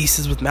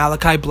releases with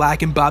Malachi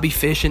Black and Bobby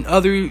Fish and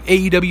other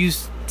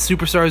AEW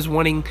superstars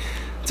wanting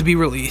to be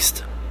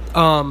released.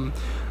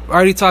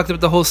 Already talked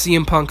about the whole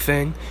CM Punk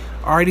thing.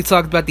 Already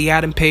talked about the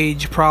Adam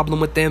Page problem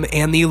with them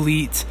and the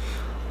Elite.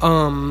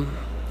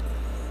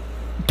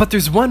 But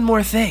there's one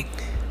more thing.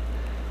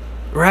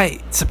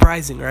 Right.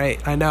 Surprising,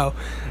 right? I know.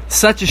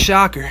 Such a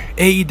shocker.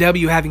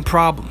 AEW having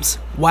problems.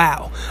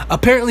 Wow.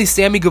 Apparently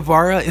Sammy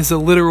Guevara is a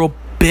literal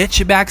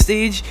bitch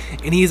backstage,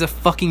 and he is a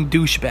fucking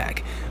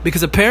douchebag.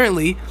 Because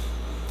apparently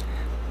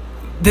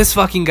this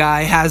fucking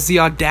guy has the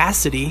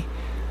audacity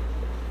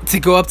to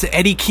go up to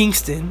Eddie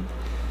Kingston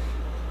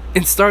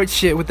and start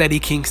shit with Eddie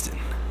Kingston,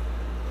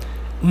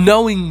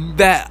 knowing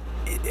that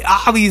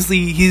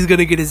obviously he's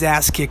gonna get his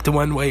ass kicked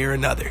one way or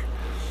another.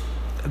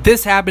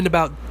 This happened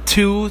about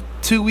 3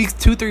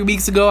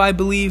 weeks ago, I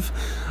believe.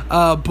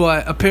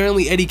 But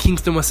apparently Eddie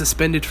Kingston was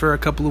suspended for a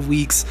couple of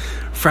weeks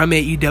from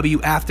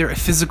AEW after a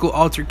physical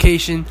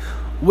altercation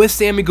with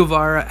Sammy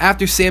Guevara.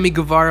 After Sammy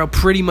Guevara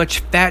pretty much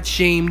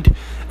fat-shamed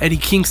Eddie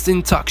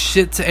Kingston, talked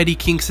shit to Eddie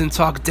Kingston,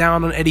 talked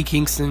down on Eddie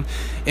Kingston.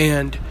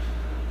 And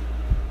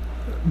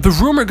the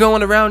rumor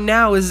going around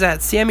now is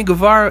that Sammy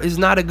Guevara is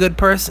not a good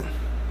person.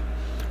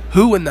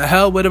 Who in the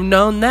hell would have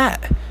known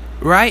that?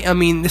 Right? I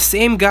mean, the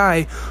same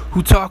guy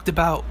who talked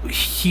about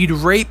he'd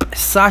rape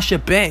Sasha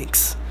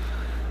Banks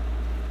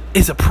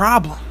is a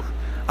problem.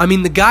 I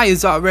mean, the guy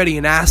is already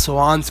an asshole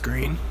on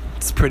screen.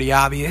 It's pretty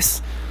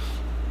obvious.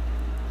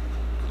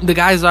 The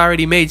guy's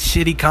already made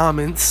shitty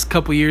comments a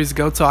couple years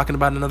ago talking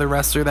about another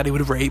wrestler that he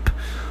would rape,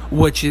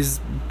 which is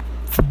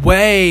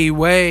way,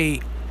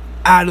 way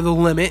out of the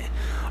limit.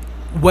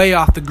 Way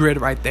off the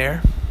grid right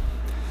there.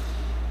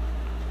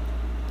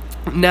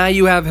 Now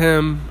you have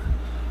him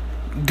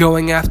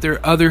going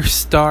after other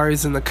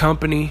stars in the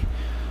company,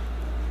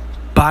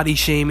 body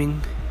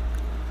shaming,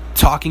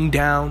 talking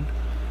down.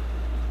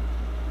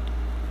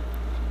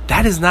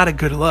 That is not a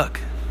good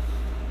look.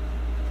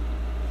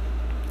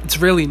 It's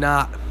really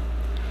not.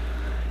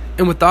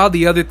 And with all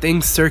the other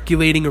things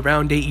circulating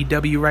around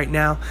AEW right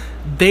now,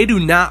 they do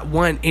not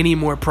want any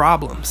more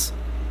problems.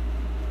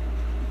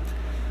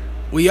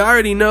 We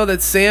already know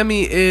that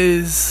Sammy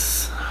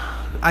is,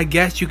 I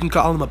guess you can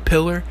call him a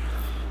pillar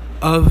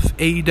of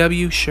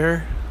AEW,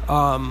 sure.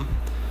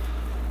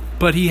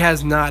 But he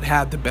has not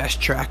had the best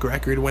track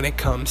record when it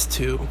comes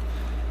to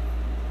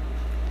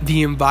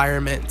the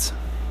environment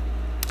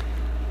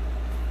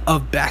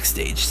of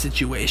backstage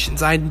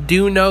situations. I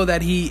do know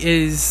that he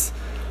is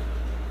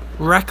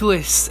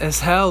reckless as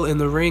hell in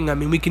the ring. I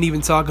mean, we can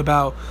even talk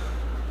about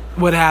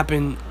what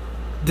happened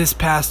this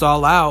past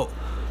All Out.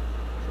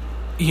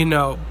 You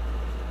know,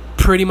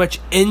 pretty much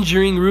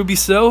injuring Ruby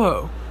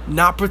Soho,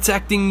 not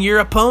protecting your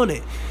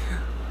opponent.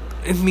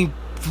 I mean,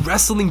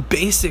 wrestling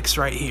basics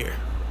right here.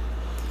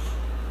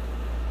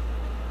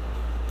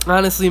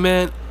 Honestly,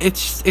 man,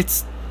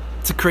 it's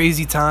a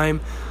crazy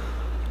time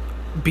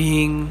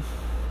being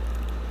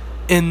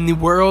in the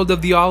world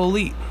of the All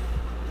Elite.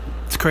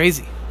 It's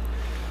crazy.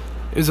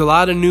 There's a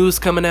lot of news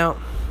coming out.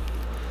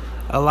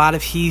 A lot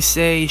of he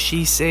say,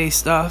 she say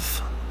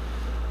stuff.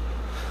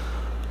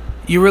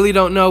 You really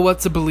don't know what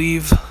to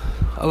believe.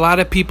 A lot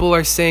of people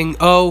are saying,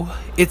 oh,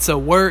 it's a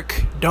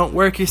work. Don't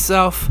work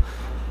yourself.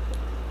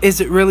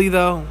 Is it really,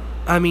 though?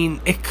 I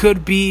mean, it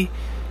could be,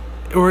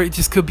 or it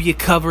just could be a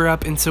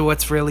cover-up into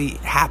what's really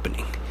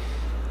happening.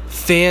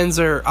 Fans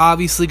are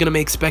obviously going to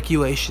make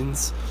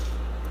speculations.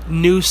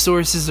 News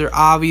sources are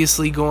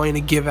obviously going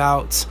to give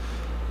out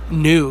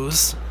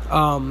news,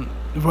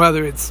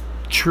 whether it's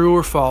true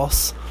or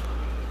false.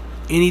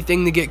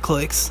 Anything to get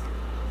clicks.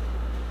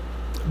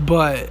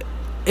 But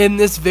in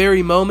this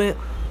very moment,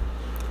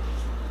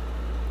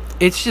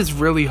 it's just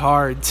really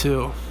hard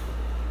to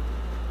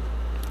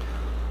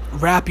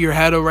wrap your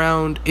head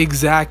around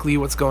exactly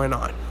what's going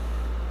on.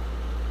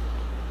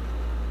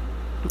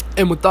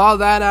 And with all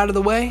that out of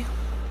the way,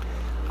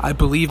 I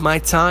believe my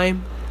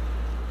time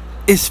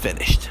is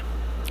finished.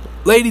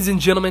 Ladies and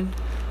gentlemen,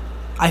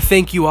 I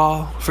thank you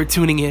all for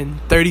tuning in.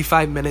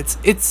 35 minutes.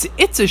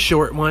 It's a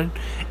short one.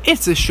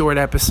 It's a short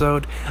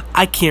episode.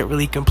 I can't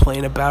really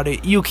complain about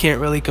it. You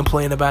can't really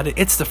complain about it.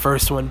 It's the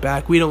first one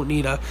back. We don't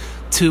need a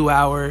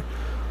 2-hour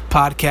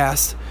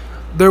podcast.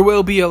 There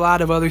will be a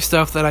lot of other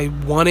stuff that I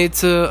wanted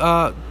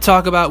to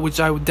talk about, which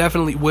I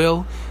definitely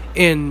will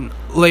in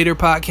later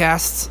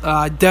podcasts.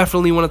 I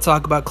definitely want to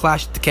talk about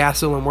Clash at the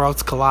Castle and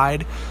Worlds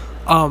Collide.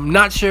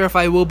 Not sure if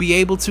I will be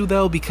able to,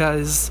 though,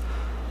 because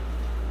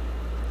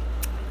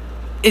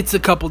it's a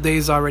couple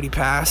days already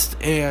passed,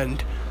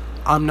 and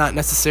I'm not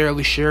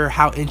necessarily sure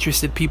how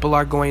interested people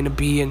are going to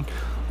be in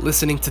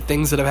listening to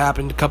things that have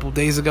happened a couple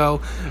days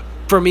ago.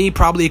 For me,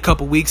 probably a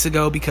couple weeks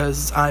ago,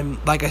 because I'm,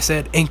 like I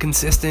said,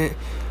 inconsistent.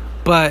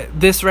 But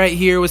this right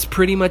here was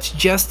pretty much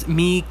just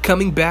me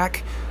coming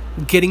back,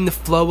 getting the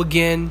flow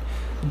again,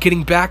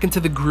 getting back into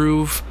the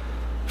groove,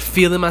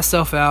 feeling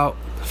myself out,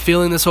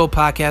 feeling this whole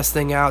podcast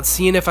thing out,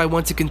 seeing if I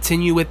want to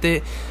continue with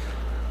it.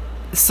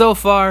 So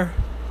far,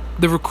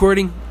 the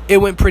recording, it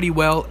went pretty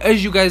well.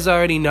 As you guys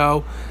already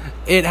know,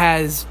 it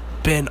has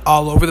been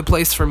all over the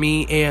place for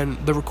me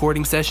and the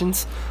recording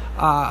sessions.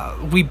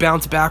 We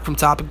bounce back from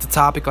topic to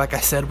topic like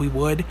I said we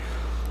would.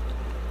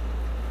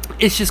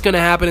 It's just going to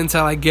happen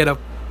until I get a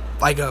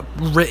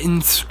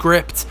written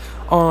script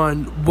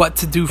on what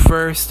to do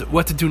first,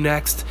 what to do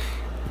next.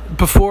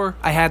 Before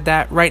I had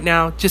that, right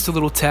now, just a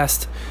little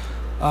test.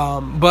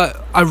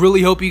 But I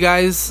really hope you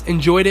guys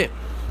enjoyed it.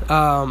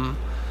 I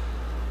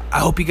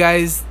hope you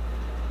guys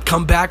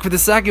come back for the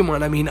second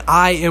one. I mean,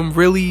 I am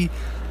really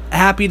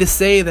happy to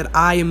say that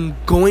I am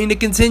going to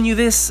continue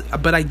this,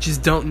 but I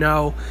just don't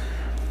know,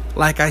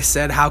 like I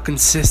said, how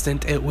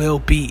consistent it will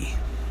be.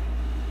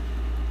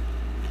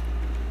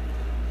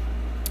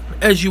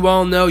 As you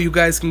all know, you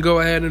guys can go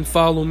ahead and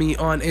follow me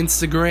on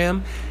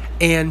Instagram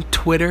and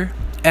Twitter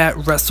at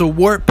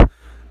WrestleWarp.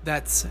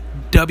 That's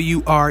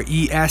WrestleWarp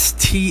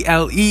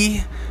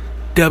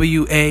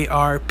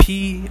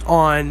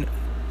on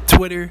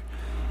Twitter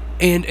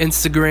and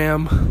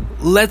Instagram.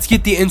 Let's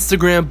get the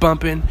Instagram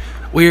bumping.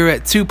 We're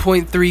at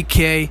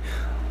 2.3K.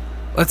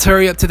 Let's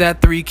hurry up to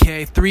that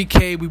 3K.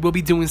 3K, we will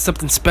be doing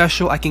something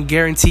special. I can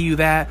guarantee you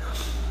that.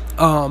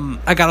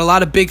 I got a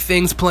lot of big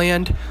things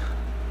planned.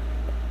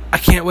 I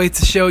can't wait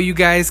to show you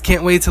guys.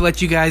 Can't wait to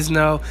let you guys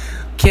know.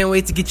 Can't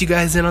wait to get you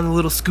guys in on the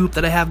little scoop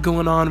that I have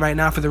going on right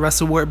now for the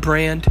WrestleWarp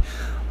brand.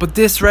 But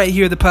this right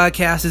here, the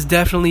podcast, is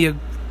definitely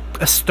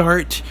a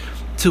start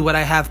to what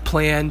I have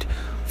planned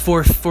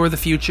for the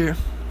future.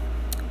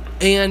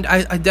 And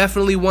I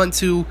definitely want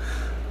to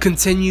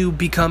continue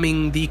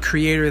becoming the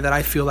creator that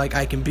I feel like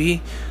I can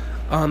be.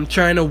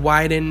 Trying to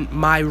widen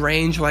my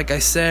range. Like I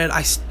said,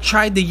 I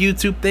tried the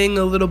YouTube thing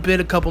a little bit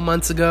a couple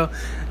months ago.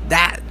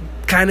 That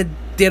kind of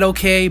did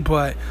okay,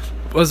 but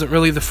wasn't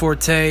really the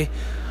forte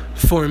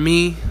for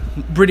me.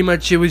 Pretty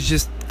much it was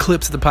just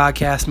clips of the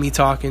podcast, me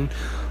talking,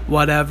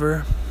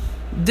 whatever.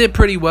 Did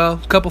pretty well,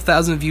 a couple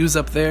thousand views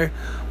up there,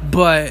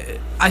 but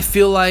I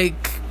feel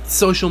like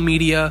social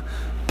media,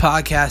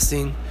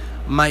 podcasting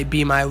might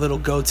be my little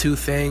go-to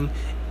thing.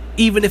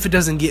 Even if it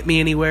doesn't get me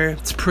anywhere,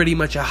 it's pretty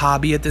much a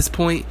hobby at this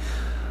point.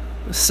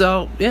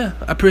 So yeah,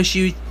 I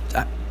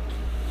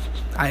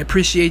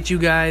appreciate you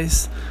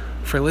guys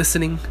for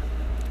listening,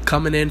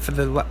 coming in for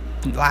the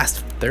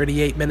last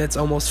 38 minutes,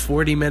 almost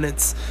 40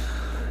 minutes,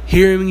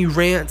 hearing me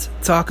rant,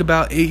 talk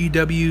about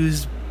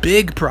AEW's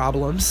big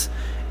problems,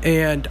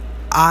 and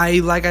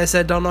like I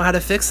said, don't know how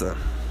to fix them.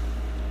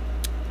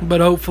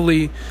 But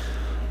hopefully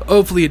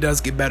it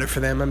does get better for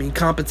them. I mean,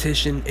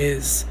 competition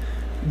is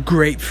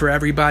great for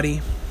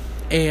everybody,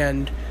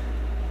 and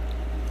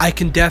I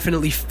can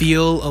definitely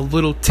feel a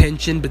little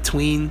tension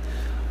between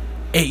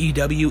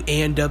AEW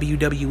and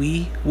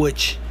WWE,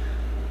 which,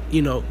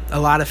 you know, a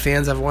lot of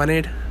fans have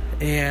wanted.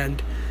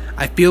 And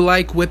I feel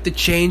like with the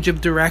change of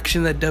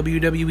direction that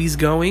WWE's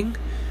going,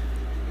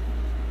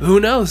 who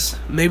knows?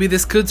 Maybe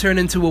this could turn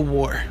into a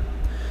war.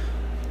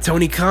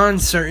 Tony Khan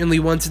certainly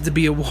wants it to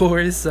be a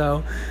war,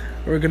 so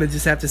we're going to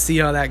just have to see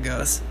how that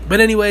goes. But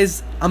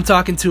anyways, I'm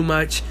talking too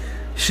much.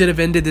 Should have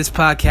ended this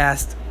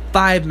podcast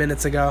 5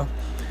 minutes ago.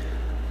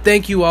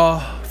 Thank you all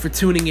for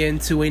tuning in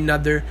to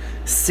another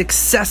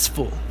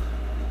successful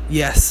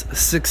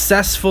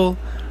WrestleWarp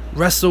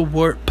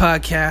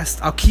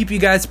podcast. I'll keep you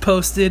guys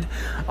posted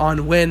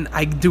on when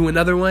I do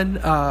another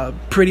one.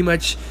 Pretty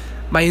much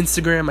my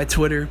Instagram, my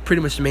Twitter,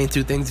 pretty much the main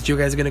two things that you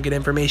guys are going to get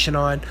information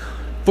on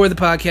for the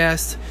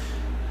podcast.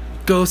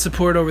 Go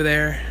support over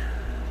there.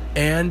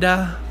 And,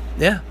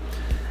 yeah.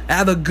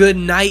 Have a good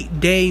night,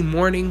 day,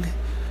 morning,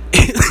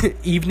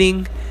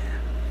 evening.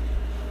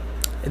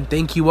 And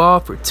thank you all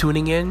for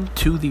tuning in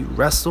to the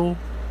WrestleWarp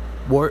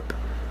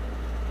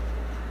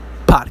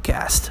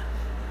podcast.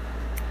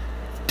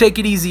 Take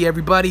it easy,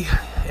 everybody,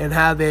 and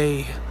have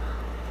a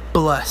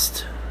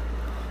blessed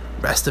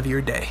rest of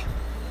your day.